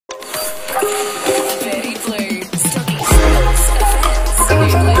Betty Blue, stocking sports, events, New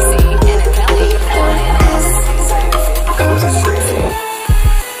Lucy,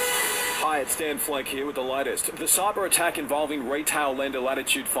 Hi, it's Flake here with the latest. The cyber attack involving retail lender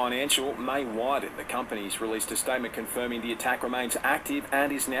Latitude Financial may widen. The company's released a statement confirming the attack remains active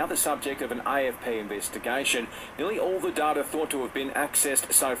and is now the subject of an AFP investigation. Nearly all the data thought to have been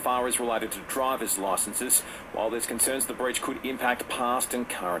accessed so far is related to driver's licences, while there's concerns the breach could impact past and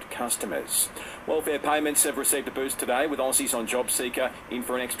current customers. Welfare payments have received a boost today, with Aussies on JobSeeker in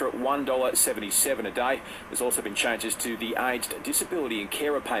for an extra $1.77 a day. There's also been changes to the aged, disability and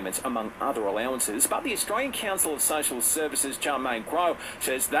carer payments, among other allowances. But the Australian Council of Social Services, Charmaine Crowe,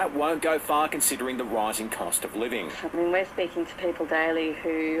 says that won't go far considering the rising cost of living. I mean, we're speaking to people daily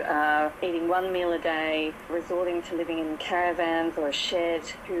who are eating one meal a day, resorting to living in caravans or a shed,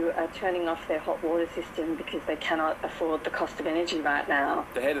 who are turning off their hot water system because they cannot afford the cost of energy right now.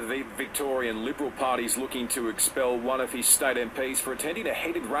 The head of the Victorian Liberal Party is looking to expel one of his state MPs for attending a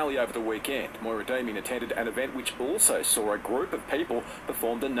heated rally over the weekend. Moira Deeming attended an event which also saw a group of people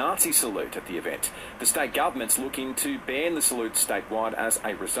perform the Nazi salute at the event. The state government's looking to ban the salute statewide as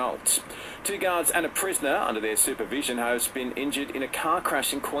a result. 2 guards and a prisoner under their supervision have been injured in a car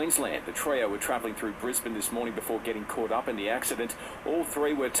crash in Queensland. The trio were travelling through Brisbane this morning before getting caught up in the accident. All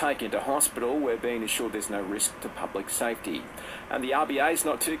 3 were taken to hospital, where being assured there's no risk to public safety. And the RBA is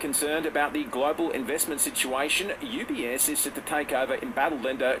not too concerned about the global investment situation. UBS is set to take over embattled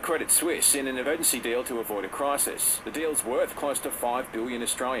lender Credit Suisse in an emergency deal to avoid a crisis. The deal's worth close to $5 billion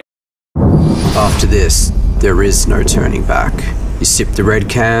Australian. After this, there is no turning back. You sip the red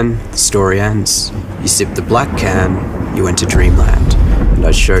can, the story ends. You sip the black can, you enter dreamland. And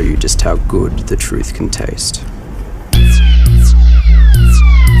I show you just how good the truth can taste.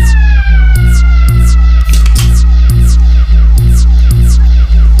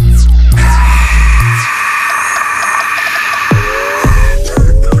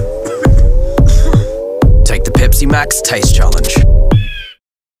 Take the Pepsi Max Taste Challenge.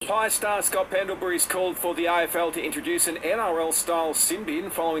 High star Scott Pendlebury's called for the AFL to introduce an NRL-style sin bin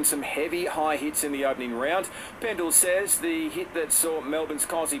following some heavy high hits in the opening round. Pendle says the hit that saw Melbourne's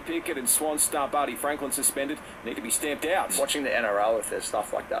Cosy Pickett and Swan star Barty Franklin suspended need to be stamped out. Watching the NRL, if there's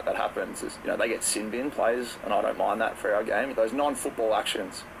stuff like that happens, is, they get sin bin plays, and I don't mind that for our game. Those non-football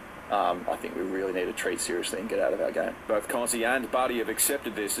actions, I think we really need to treat seriously and get out of our game. Both Cosy and Barty have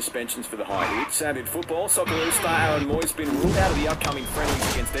accepted their suspensions for the high hits. And in football, Socceroos star Aaron Moy's been ruled out of the upcoming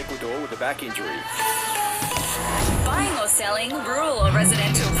friendlies against Ecuador with a back injury. Buying or selling rural or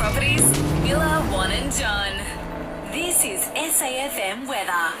residential properties? Miller, One and John. This is SAFM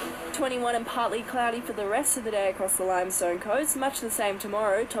weather. 21 and partly cloudy for the rest of the day across the Limestone coast. Much the same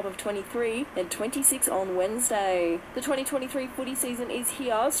tomorrow, top of 23 and 26 on Wednesday. The 2023 footy season is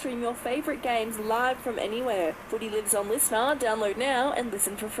here. Stream your favourite games live from anywhere. Footy lives on Listener. Download now and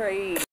listen for free.